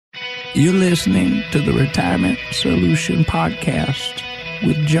You're listening to the Retirement Solution Podcast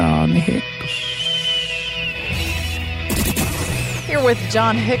with John Hicks. Here with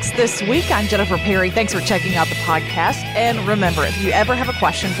John Hicks this week, I'm Jennifer Perry. Thanks for checking out the podcast. And remember, if you ever have a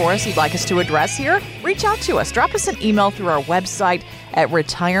question for us you'd like us to address here, reach out to us. Drop us an email through our website at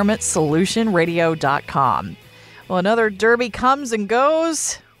retirementsolutionradio.com. Well, another Derby comes and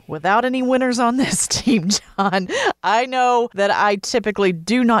goes without any winners on this team, John. I know that I typically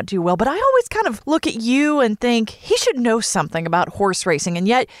do not do well, but I always kind of look at you and think he should know something about horse racing, and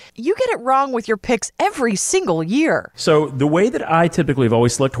yet you get it wrong with your picks every single year. So the way that I typically have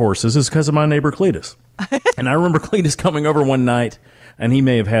always select horses is because of my neighbor Cletus. And I remember Cletus coming over one night, and he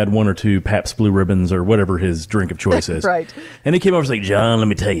may have had one or two Pabst Blue Ribbons or whatever his drink of choice is. Right. And he came over and said, John, let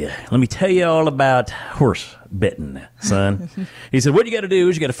me tell you all about horse betting, son. He said, what you got to do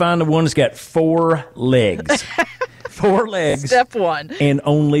is you got to find the one that's got 4 legs. 4 legs. Step 1. And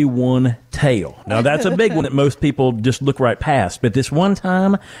only 1 tail. Now, that's a big one that most people just look right past. But this one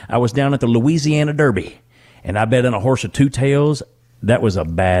time, I was down at the Louisiana Derby, and I bet on a horse with 2 tails. That was a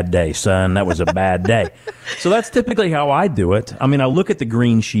bad day, son. That was a bad day. So that's typically how I do it. I mean, I look at the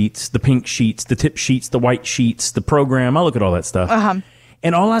green sheets, the pink sheets, the tip sheets, the white sheets, the program. I look at all that stuff.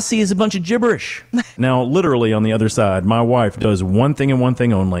 And all I see is a bunch of gibberish. Now, literally on the other side, my wife does one thing and one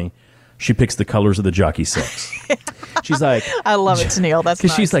thing only. She picks the colors of the jockey six. She's like... I love it, Tennille. That's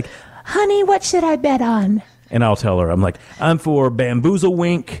nice. She's like, honey, what should I bet on? And I'll tell her, I'm like, I'm for Bamboozle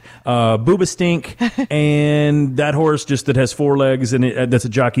Wink, Booba Stink, and that horse just that has 4 legs, and that's a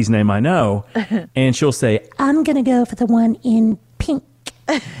jockey's name I know. And she'll say, I'm going to go for the one in pink.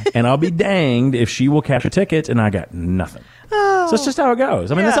 And I'll be danged if she will cash a ticket, and I got nothing. So it's just how it goes.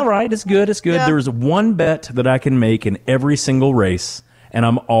 I mean, that's all right. It's good. It's good. Yeah. There's one bet that I can make in every single race, and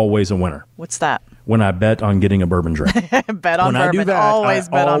I'm always a winner. What's that? When I bet on getting a bourbon drink. Bet on when bourbon. I do that, Always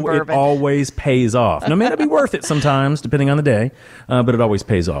bet on bourbon. It always pays off. Now, it may not be worth it sometimes, depending on the day, but it always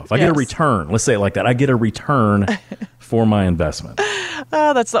pays off. I get a return. Let's say it like that. I get a return for my investment.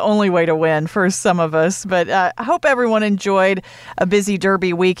 That's the only way to win for some of us. But I hope everyone enjoyed a busy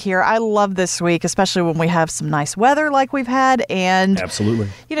Derby week here. I love this week, especially when we have some nice weather like we've had. And absolutely.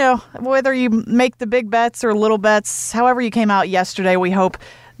 You know, whether you make the big bets or little bets, however you came out yesterday, we hope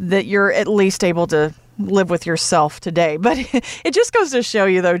that you're at least able to live with yourself today. But it just goes to show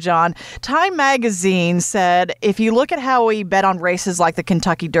you, though, John, Time Magazine said if you look at how we bet on races like the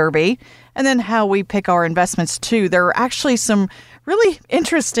Kentucky Derby and then how we pick our investments, too, there are actually some really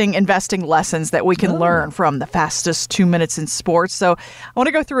interesting investing lessons that we can learn from the fastest 2 minutes in sports. So I want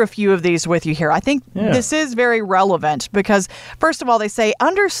to go through a few of these with you here. I think this is very relevant because, first of all, they say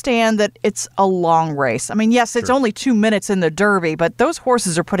understand that it's a long race. I mean, yes, it's only 2 minutes in the Derby, but those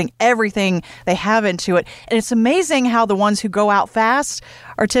horses are putting everything they have into it. And it's amazing how the ones who go out fast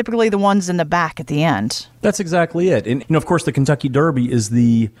are typically the ones in the back at the end. That's exactly it. And, of course, the Kentucky Derby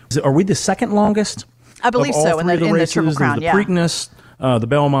are we the second longest? I believe so, in the Triple Crown, the Preakness, the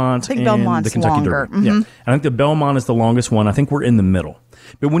Belmont, I think and Belmont's the Kentucky longer. Derby. Yeah. I think the Belmont is the longest one. I think we're in the middle.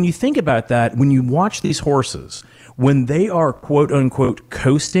 But when you think about that, when you watch these horses, when they are quote-unquote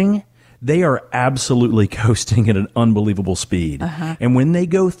coasting, they are absolutely coasting at an unbelievable speed. And when they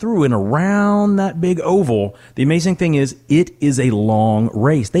go through and around that big oval, the amazing thing is it is a long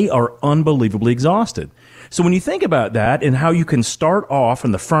race. They are unbelievably exhausted. So when you think about that and how you can start off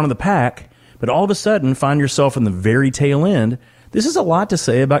in the front of the pack, but all of a sudden find yourself in the very tail end, this is a lot to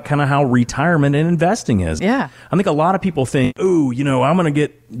say about kind of how retirement and investing is. Yeah. I think a lot of people think, I'm going to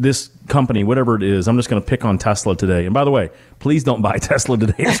get this company, whatever it is. I'm just going to pick on Tesla today. And by the way, please don't buy Tesla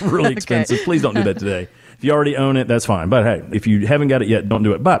today. It's really expensive. Please don't do that today. If you already own it, that's fine. But hey, if you haven't got it yet, don't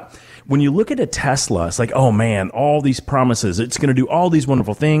do it. But when you look at a Tesla, it's like, oh man, all these promises. It's going to do all these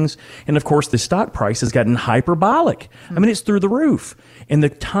wonderful things. And of course, the stock price has gotten hyperbolic. I mean, it's through the roof. And the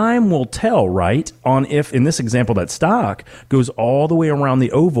time will tell, right, on if, in this example, that stock goes all the way around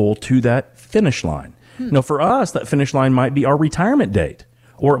the oval to that finish line. Now, for us, that finish line might be our retirement date.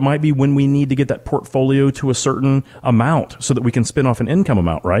 Or it might be when we need to get that portfolio to a certain amount so that we can spin off an income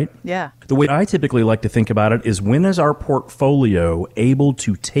amount, right? Yeah. The way I typically like to think about it is when is our portfolio able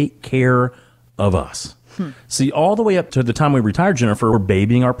to take care of us? See, all the way up to the time we retire, Jennifer, we're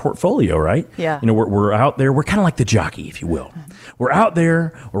babying our portfolio, right? Yeah. You know, we're out there. We're kind of like the jockey, if you will. We're out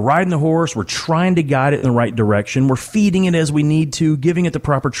there. We're riding the horse. We're trying to guide it in the right direction. We're feeding it as we need to, giving it the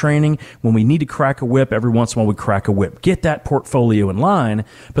proper training. When we need to crack a whip, every once in a while we crack a whip. Get that portfolio in line.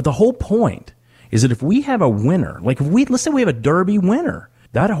 But the whole point is that if we have a winner, like let's say we have a Derby winner,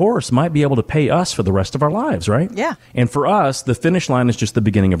 that horse might be able to pay us for the rest of our lives, right? Yeah. And for us, the finish line is just the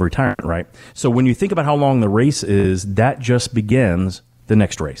beginning of retirement, right? So when you think about how long the race is, that just begins the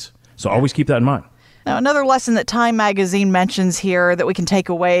next race. So always keep that in mind. Now, another lesson that Time Magazine mentions here that we can take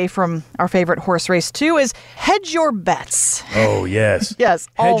away from our favorite horse race too is hedge your bets. Oh, yes. Yes,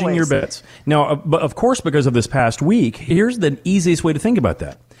 Hedging always. your bets. Now, but of course, because of this past week, here's the easiest way to think about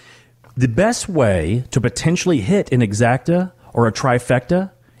that. The best way to potentially hit an exacta or a trifecta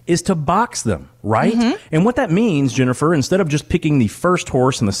is to box them, right? Mm-hmm. And what that means, Jennifer, instead of just picking the first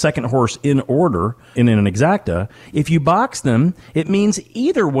horse and the second horse in order in an exacta, if you box them, it means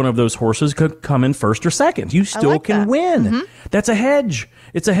either one of those horses could come in first or second. You still like can that. win. Mm-hmm. That's a hedge.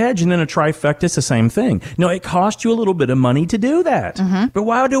 It's a hedge, and then a trifecta is the same thing. Now, it costs you a little bit of money to do that. Mm-hmm. But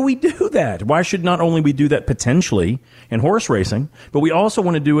why do we do that? Why should not only we do that potentially in horse racing, but we also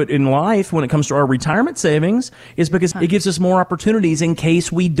want to do it in life when it comes to our retirement savings, is because it gives us more opportunities in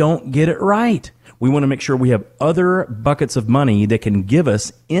case we don't get it right. We want to make sure we have other buckets of money that can give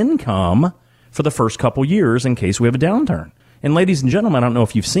us income for the first couple years in case we have a downturn. And ladies and gentlemen, I don't know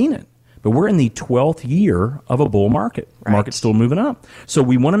if you've seen it, but we're in the 12th year of a bull market. The market's still moving up. So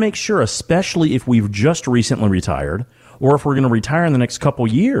we want to make sure, especially if we've just recently retired, or if we're going to retire in the next couple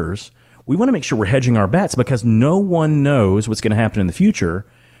years, we want to make sure we're hedging our bets because no one knows what's going to happen in the future.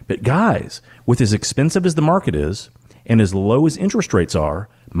 But guys, with as expensive as the market is and as low as interest rates are,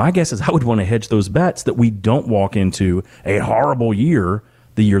 my guess is I would want to hedge those bets that we don't walk into a horrible year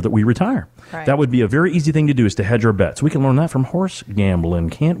the year that we retire. Right. That would be a very easy thing to do, is to hedge our bets. We can learn that from horse gambling,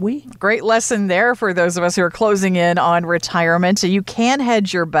 can't we? Great lesson there for those of us who are closing in on retirement. So you can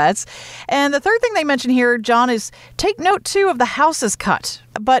hedge your bets. And the third thing they mention here, John, is take note, too, of the house's cut.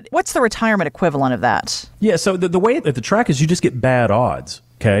 But what's the retirement equivalent of that? Yeah, so the way that the track is, you just get bad odds.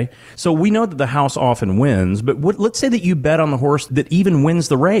 Okay, so we know that the house often wins, but let's say that you bet on the horse that even wins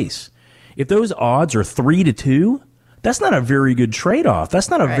the race. If those odds are 3-2, that's not a very good trade-off.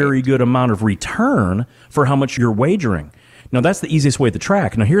 That's not a very good amount of return for how much you're wagering. Now, that's the easiest way at the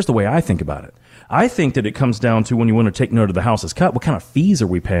track. Now, here's the way I think about it. I think that it comes down to, when you want to take note of the house's cut, what kind of fees are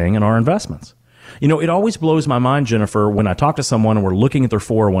we paying in our investments? You know, it always blows my mind, Jennifer, when I talk to someone and we're looking at their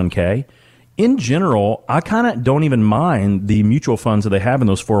 401k. In general, I kind of don't even mind the mutual funds that they have in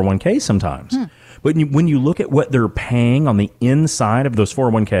those 401ks sometimes. But when you look at what they're paying on the inside of those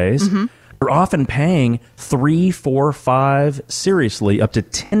 401ks, they're often paying 3, 4, 5, seriously, up to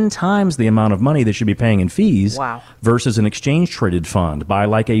 10 times the amount of money they should be paying in fees versus an exchange-traded fund by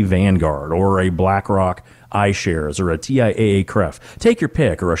like a Vanguard or a BlackRock iShares or a TIAA-CREF. Take your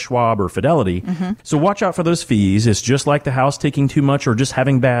pick, or a Schwab or Fidelity. So watch out for those fees. It's just like the house taking too much or just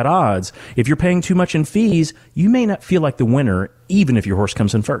having bad odds. If you're paying too much in fees, you may not feel like the winner, even if your horse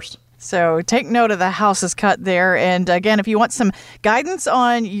comes in first. So take note of the house's cut there. And again, if you want some guidance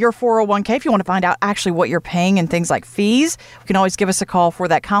on your 401k, if you want to find out actually what you're paying and things like fees, you can always give us a call for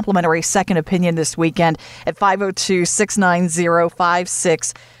that complimentary second opinion this weekend at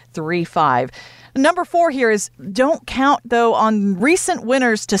 502-690-5635. Number 4 here is don't count, though, on recent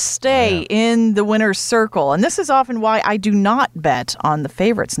winners to stay in the winner's circle. And this is often why I do not bet on the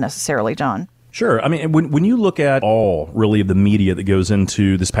favorites necessarily, John. Sure. I mean, when you look at all, really, of the media that goes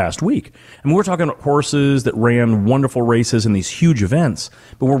into this past week, I mean, we're talking about horses that ran wonderful races in these huge events,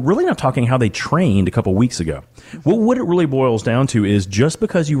 but we're really not talking how they trained a couple weeks ago. Well, what it really boils down to is just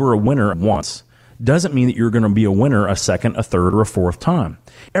because you were a winner once doesn't mean that you're going to be a winner a second, a third, or a fourth time.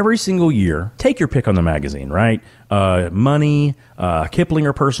 Every single year, take your pick on the magazine, right? Money,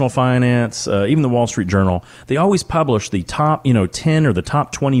 Kiplinger Personal Finance, even the Wall Street Journal, they always publish the top, 10 or the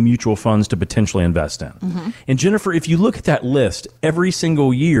top 20 mutual funds to potentially invest in. And Jennifer, if you look at that list, every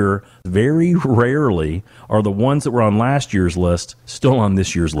single year, very rarely are the ones that were on last year's list still on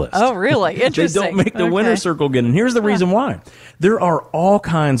this year's list. Oh, really? Interesting. They don't make the winner's circle again. And here's the reason why. There are all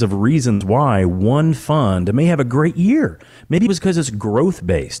kinds of reasons why one fund may have a great year. Maybe it was because it's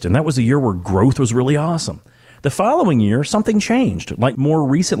growth-based, and that was a year where growth was really awesome. The following year, something changed. Like more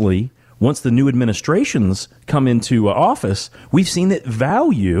recently, once the new administrations come into office, we've seen that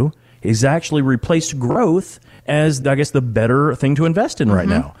value has actually replaced growth as, I guess, the better thing to invest in right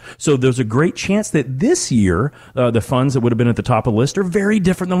now. So there's a great chance that this year, the funds that would have been at the top of the list are very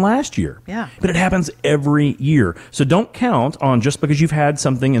different than last year. Yeah. But it happens every year. So don't count on just because you've had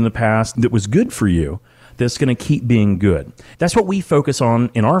something in the past that was good for you that's going to keep being good. That's what we focus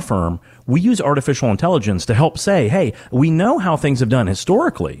on in our firm. We use artificial intelligence to help say, hey, we know how things have done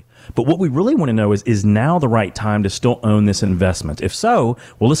historically, but what we really want to know is now the right time to still own this investment? If so,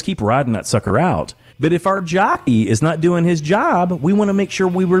 well, let's keep riding that sucker out. But if our jockey is not doing his job, we want to make sure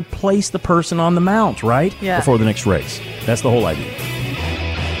we replace the person on the mount, right? Yeah. Before the next race. That's the whole idea.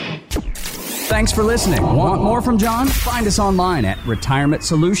 Thanks for listening. Want more from John? Find us online at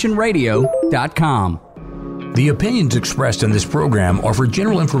retirementsolutionradio.com. The opinions expressed in this program are for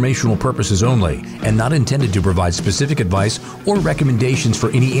general informational purposes only and not intended to provide specific advice or recommendations for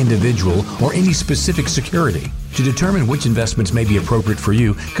any individual or any specific security. To determine which investments may be appropriate for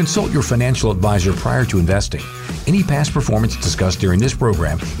you, consult your financial advisor prior to investing. Any past performance discussed during this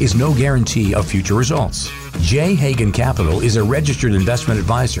program is no guarantee of future results. J. Hagan Capital is a registered investment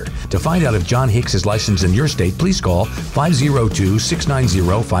advisor. To find out if John Hicks is licensed in your state, please call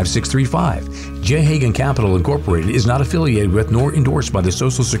 502-690-5635. J. Hagan Capital Incorporated is not affiliated with nor endorsed by the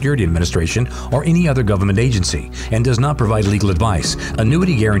Social Security Administration or any other government agency and does not provide legal advice.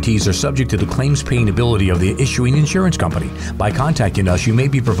 Annuity guarantees are subject to the claims paying ability of the issuing insurance company. By contacting us, you may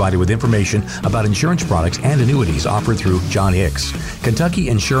be provided with information about insurance products and annuities offered through John Hicks. Kentucky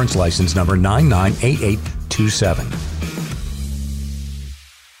Insurance License Number 998827.